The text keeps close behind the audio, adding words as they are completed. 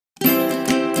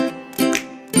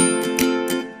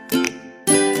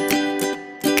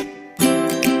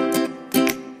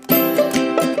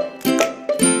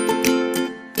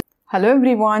Hello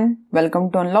everyone, welcome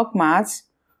to Unlock Maths.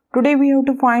 Today we have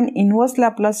to find inverse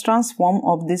Laplace transform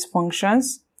of these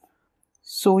functions.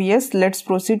 So yes, let's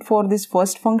proceed for this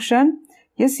first function.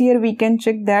 Yes, here we can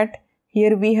check that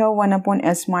here we have 1 upon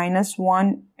s minus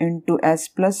 1 into s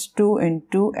plus 2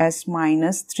 into s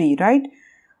minus 3, right?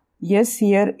 Yes,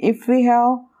 here if we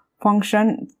have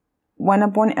function 1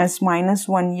 upon s minus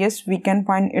 1, yes, we can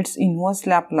find its inverse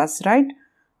Laplace, right?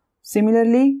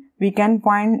 Similarly, we can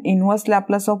find inverse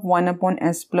Laplace of 1 upon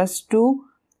s plus 2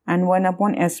 and 1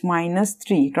 upon s minus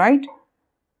 3, right?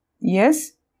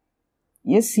 Yes,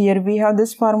 here we have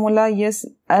this formula. Yes,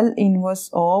 L inverse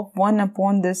of 1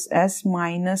 upon this s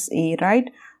minus a,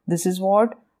 right? This is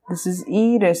what? This is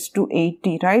e raised to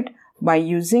at, right? By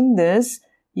using this,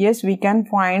 yes, we can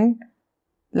find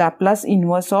Laplace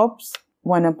inverse of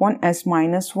 1 upon s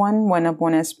minus 1, 1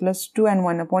 upon s plus 2 and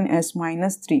 1 upon s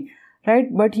minus 3.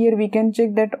 Right, but here we can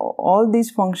check that all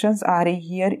these functions are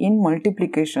here in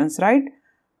multiplications, right?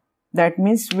 That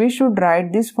means we should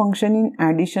write this function in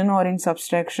addition or in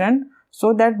subtraction,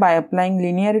 so that by applying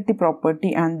linearity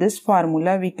property and this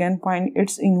formula we can find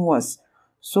its inverse.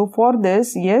 So for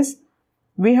this, yes,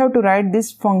 we have to write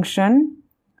this function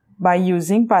by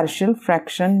using partial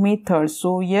fraction method.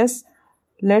 So yes,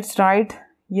 let's write,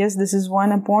 yes, this is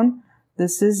 1 upon,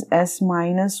 this is s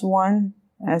minus 1,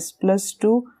 s plus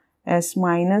 2, s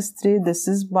minus 3, this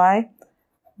is by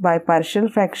partial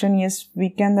fraction. Yes, we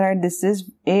can write this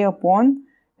is a upon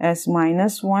s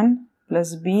minus 1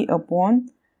 plus b upon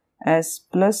s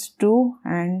plus 2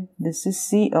 and this is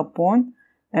c upon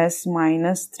s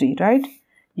minus 3, right?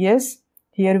 Yes,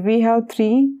 here we have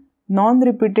 3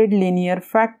 non-repeated linear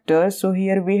factors, so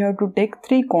here we have to take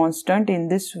 3 constant in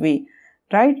this way,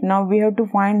 right? Now we have to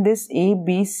find this a,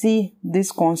 b, c,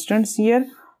 these constants here.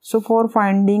 So for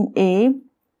finding a,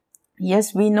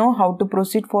 yes, we know how to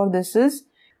proceed for this is,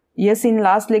 yes, in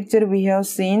last lecture we have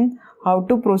seen how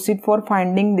to proceed for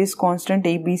finding this constant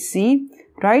a, b, c,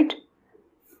 right?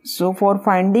 So for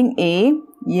finding a,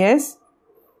 yes,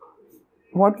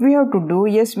 what we have to do,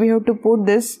 yes, we have to put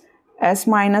this s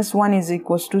minus 1 is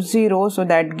equals to 0, so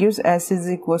that gives s is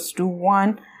equals to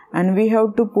 1, and we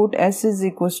have to put s is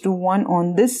equals to 1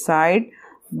 on this side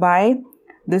by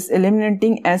this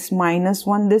eliminating s minus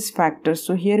 1, this factor.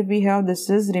 So here we have this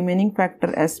is remaining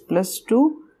factor s plus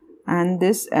 2 and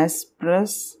this s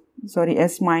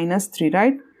minus 3,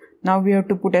 right? Now we have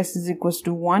to put s is equals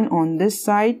to 1 on this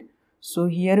side. So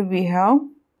here we have,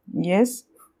 yes,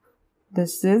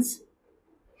 this is,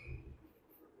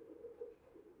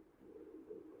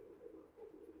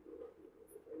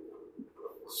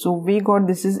 so we got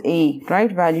this is a,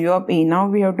 right? Value of a. Now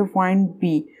we have to find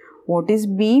b. What is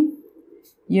b?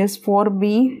 Yes, for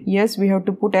b, yes, we have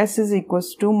to put s is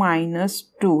equals to minus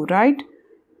 2, right?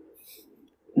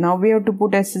 Now we have to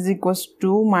put s is equals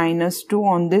to minus 2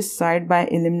 on this side by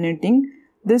eliminating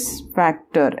this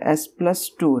factor s plus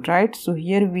 2, right? So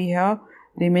here we have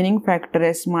remaining factor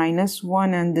s minus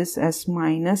 1 and this s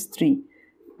minus 3.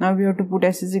 Now we have to put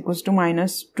s is equals to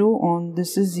minus 2 on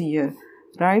this is here,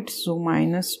 right? So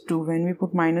minus 2, when we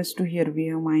put minus 2 here we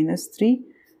have minus 3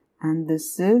 and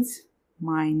this is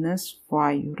minus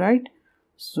 5, right?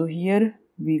 So here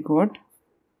we got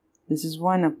this is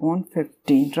 1 upon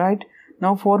 15, right?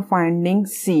 Now for finding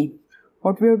c,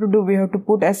 what we have to do, we have to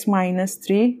put s minus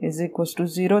 3 is equals to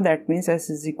 0, that means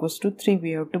s is equals to 3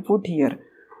 we have to put here.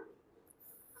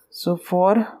 So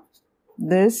for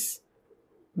this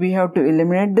we have to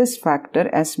eliminate this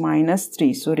factor s minus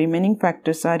 3. So remaining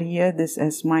factors are here, this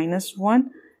s minus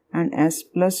 1 and s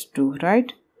plus 2,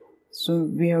 right? So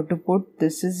we have to put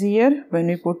this is here, when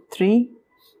we put 3,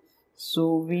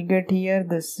 so we get here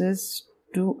this is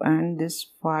 2 and this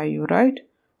 5, right?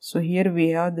 So here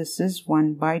we have this is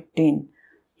 1 by 10,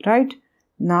 right?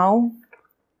 Now,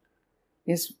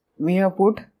 yes, we have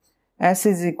put s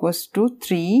is equals to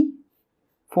 3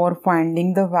 for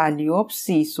finding the value of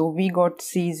c. So we got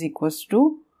c is equals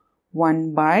to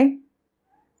 1 by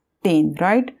 10,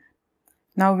 right?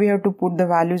 Now we have to put the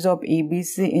values of a, b,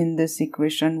 c in this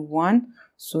equation 1.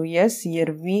 So yes,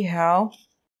 here we have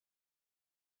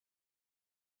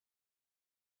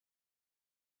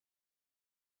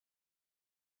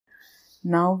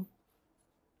now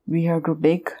we have to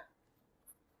take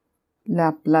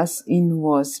Laplace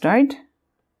inverse, right?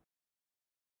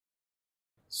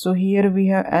 So here we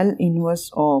have L inverse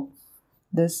of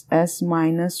this s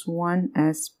minus 1,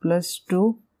 s plus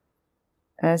 2,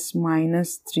 s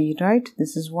minus 3, right?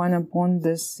 This is 1 upon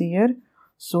this here.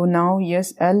 So now,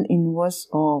 yes, L inverse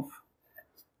of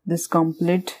this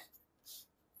complete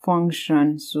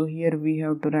function. So here we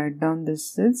have to write down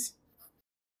this is,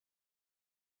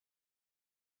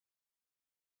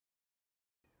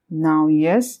 Now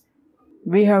yes,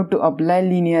 we have to apply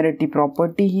linearity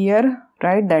property here,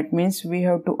 right? That means we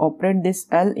have to operate this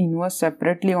L inverse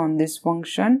separately on this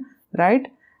function,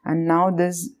 right? And now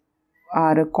this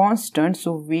are a constant,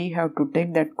 so we have to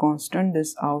take that constant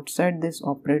this outside this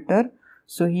operator.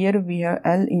 So here we have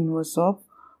L inverse of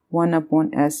 1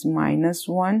 upon s minus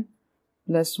 1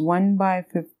 plus 1 by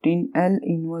 15 L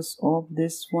inverse of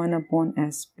this 1 upon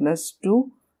s plus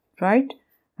 2, right?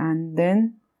 And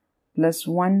then plus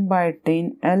 1 by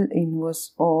 10 L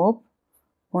inverse of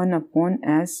 1 upon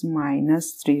s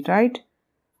minus 3, right?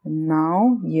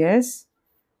 Now yes,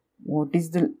 what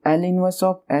is the L inverse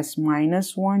of s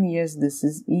minus 1? Yes, this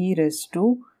is e raised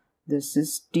to, this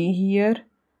is t here,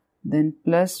 then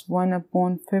plus 1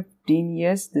 upon 15,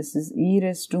 yes, this is e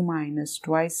raised to minus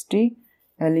twice t.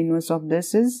 L inverse of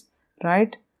this is,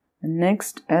 right?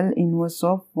 Next, L inverse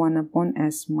of 1 upon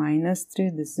s minus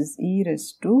 3, this is e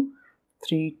raised to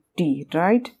 3t,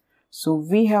 right? So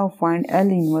we have find L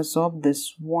inverse of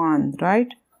this one, right?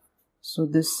 So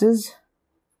this is,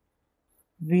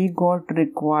 we got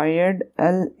required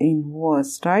L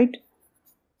inverse, right?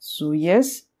 So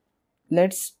yes,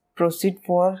 let's proceed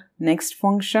for next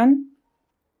function.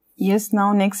 Yes,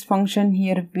 now next function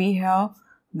here we have,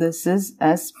 this is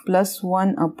s plus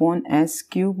 1 upon s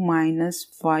cube minus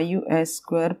 5s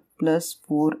square plus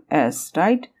 4s,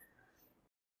 right?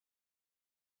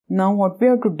 Now what we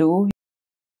have to do,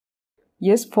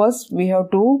 yes, first we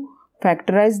have to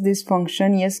factorize this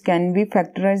function. Yes, can we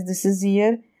factorize? This is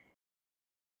here.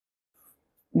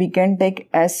 We can take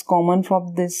s common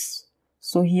from this.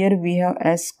 So here we have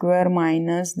s square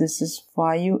minus this is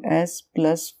 5s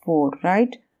plus 4,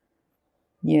 right?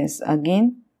 Yes,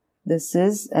 again this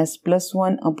is s plus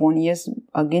 1 upon, yes,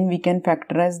 again we can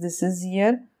factorize, this is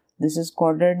here. This is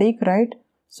quadratic, right?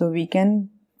 So we can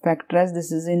factorize,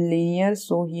 this is in linear.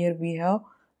 So here we have,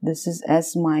 this is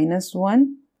s minus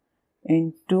 1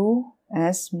 into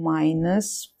s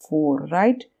minus 4,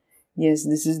 right? Yes,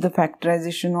 this is the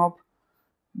factorization of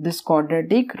this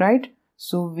quadratic, right?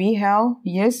 So we have,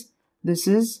 yes, this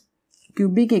is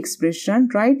cubic expression,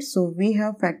 right? So we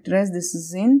have factorized, this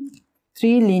is in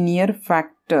 3 linear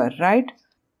factor, right?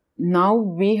 Now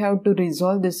we have to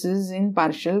resolve, this is in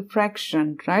partial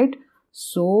fraction, right?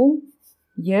 So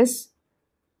yes,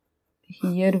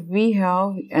 here we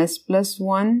have s plus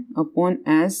 1 upon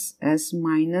s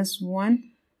minus 1,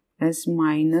 s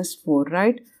minus 4,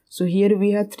 right? So here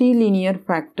we have 3 linear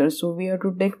factors. So we have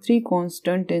to take 3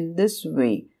 constant in this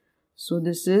way. So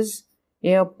this is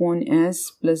a upon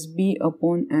s plus b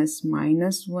upon s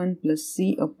minus 1 plus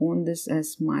c upon this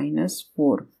s minus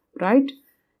 4, right?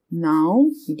 Now,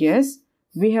 yes,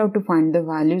 we have to find the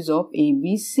values of a,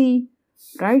 b, c,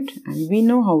 right? And we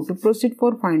know how to proceed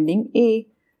for finding a.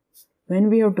 When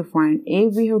we have to find a,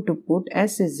 we have to put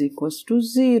s is equals to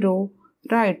 0,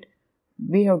 right?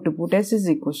 We have to put s is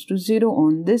equals to 0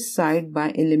 on this side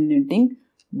by eliminating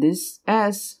this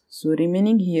s. So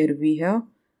remaining here we have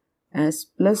s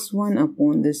plus 1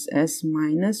 upon this s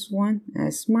minus 1,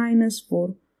 s minus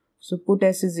 4. So put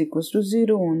s is equals to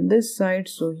 0 on this side.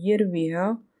 So here we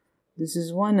have, this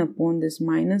is 1 upon this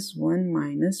minus 1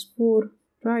 minus 4,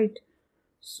 right?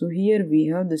 So here we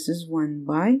have, this is 1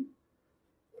 by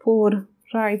 4,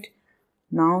 right?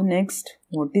 Now next,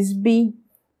 what is b?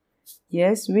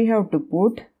 Yes, we have to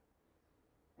put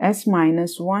s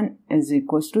minus 1 is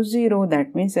equals to 0.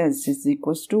 That means s is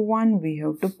equals to 1. We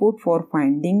have to put for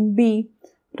finding b,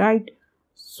 right?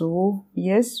 So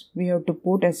yes, we have to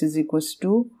put s is equals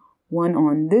to 1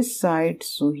 on this side.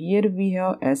 So here we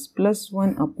have s plus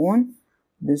 1 upon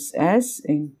this s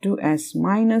into s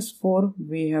minus 4.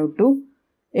 We have to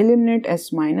eliminate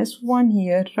s minus 1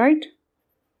 here, right?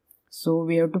 So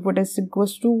we have to put s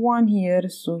equals to 1 here.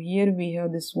 So here we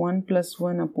have this 1 plus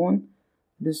 1 upon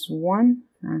this 1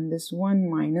 and this 1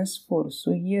 minus 4.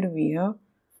 So here we have,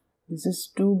 this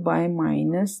is 2 by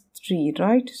minus 3,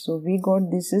 right? So we got,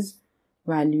 this is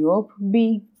value of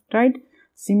b, right?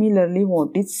 Similarly,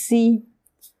 what is c?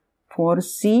 For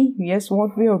c, yes,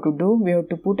 what we have to do? We have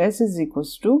to put s is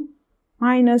equals to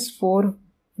minus 4.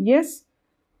 Yes.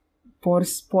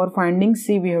 For finding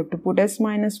c, we have to put s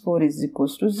minus 4 is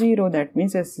equals to 0. That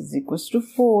means s is equals to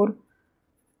 4.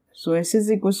 So s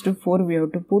is equals to 4 we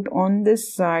have to put on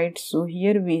this side. So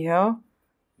here we have,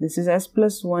 this is s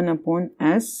plus 1 upon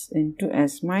s into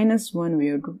s minus 1. We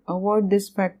have to avoid this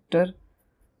factor.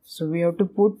 So we have to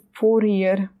put 4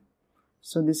 here.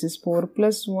 So this is 4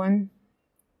 plus 1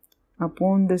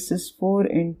 upon this is 4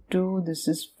 into this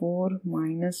is 4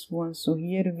 minus 1. So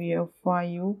here we have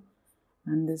 5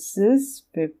 and this is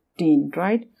 15,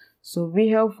 right? So we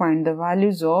have find the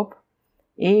values of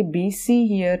a, b, c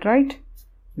here, right?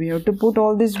 we have to put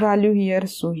all this value here.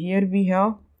 So here we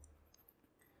have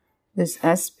this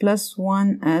s plus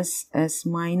 1, s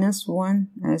minus 1,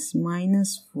 s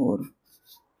minus 4.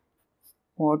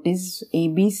 What is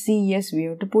ABC? Yes, we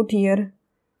have to put here.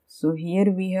 So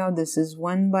here we have this is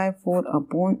 1 by 4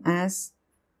 upon s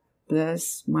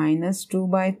plus minus 2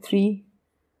 by 3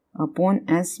 upon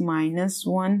s minus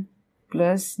 1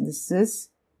 plus this is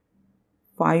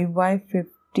 5 by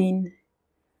 15.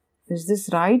 Is this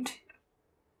right?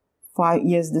 5,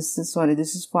 yes, this is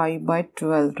 5 by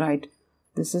 12, right?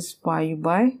 This is 5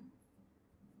 by,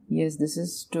 yes, this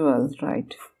is 12,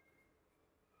 right?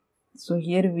 So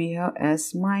here we have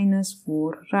s minus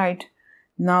 4, right?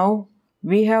 Now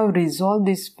we have resolved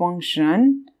this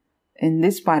function in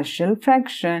this partial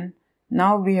fraction.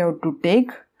 Now we have to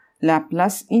take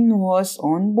Laplace inverse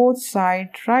on both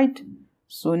sides, right?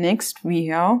 So next we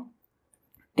have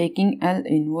taking L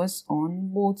inverse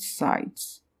on both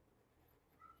sides.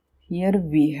 Here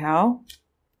we have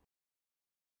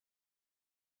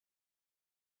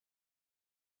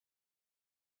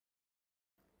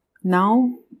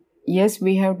now, yes,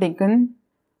 we have taken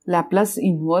Laplace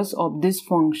inverse of this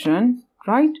function,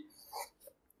 right?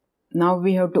 Now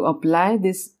we have to apply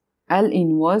this L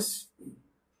inverse,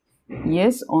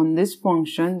 yes, on this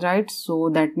function, right? So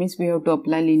that means we have to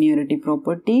apply linearity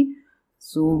property.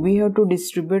 So we have to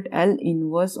distribute L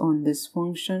inverse on this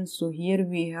function. So here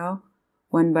we have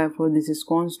 1 by 4, this is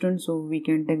constant, so we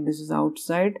can take this is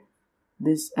outside.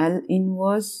 This L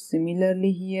inverse,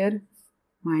 similarly here,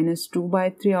 minus 2 by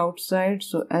 3 outside,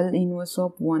 so L inverse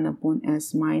of 1 upon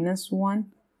s minus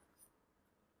 1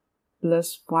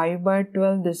 plus 5 by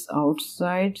 12, this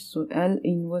outside, so L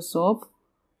inverse of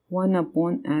 1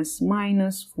 upon s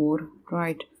minus 4,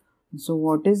 right? So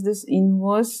what is this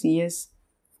inverse? Yes,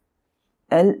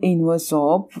 L inverse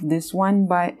of this 1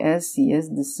 by s, yes,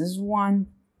 this is 1,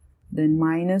 then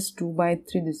minus 2 by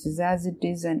 3, this is as it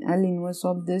is, and L inverse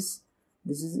of this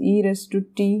is e raised to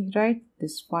t, right?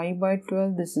 This 5 by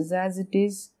 12, this is as it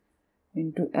is,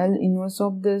 into L inverse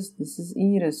of this is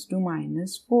e raised to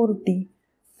minus 4t,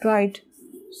 right?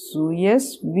 So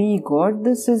yes, we got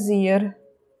this is here,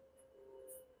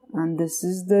 and this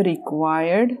is the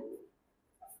required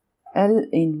L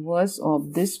inverse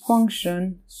of this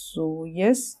function. So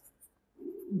yes,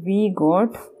 we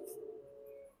got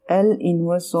L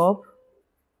inverse of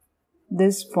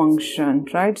this function,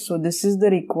 right? So this is the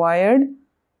required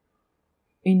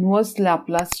inverse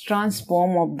Laplace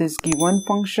transform of this given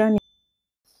function.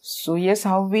 So yes,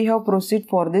 how we have proceed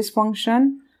for this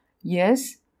function?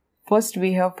 Yes, first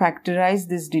we have factorized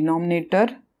this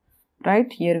denominator, right?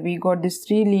 Here we got this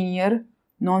 3 linear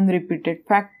non-repeated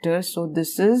factors. So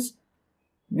this is,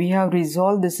 we have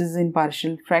resolved, this is in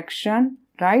partial fraction,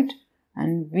 right?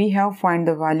 And we have find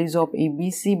the values of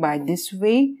ABC by this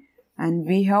way, and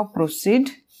we have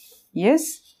proceed,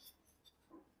 yes,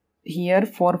 here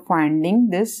for finding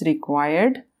this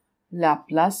required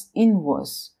Laplace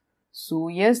inverse. So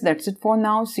yes, that's it for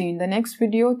now. See you in the next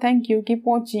video. Thank you. Keep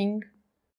watching.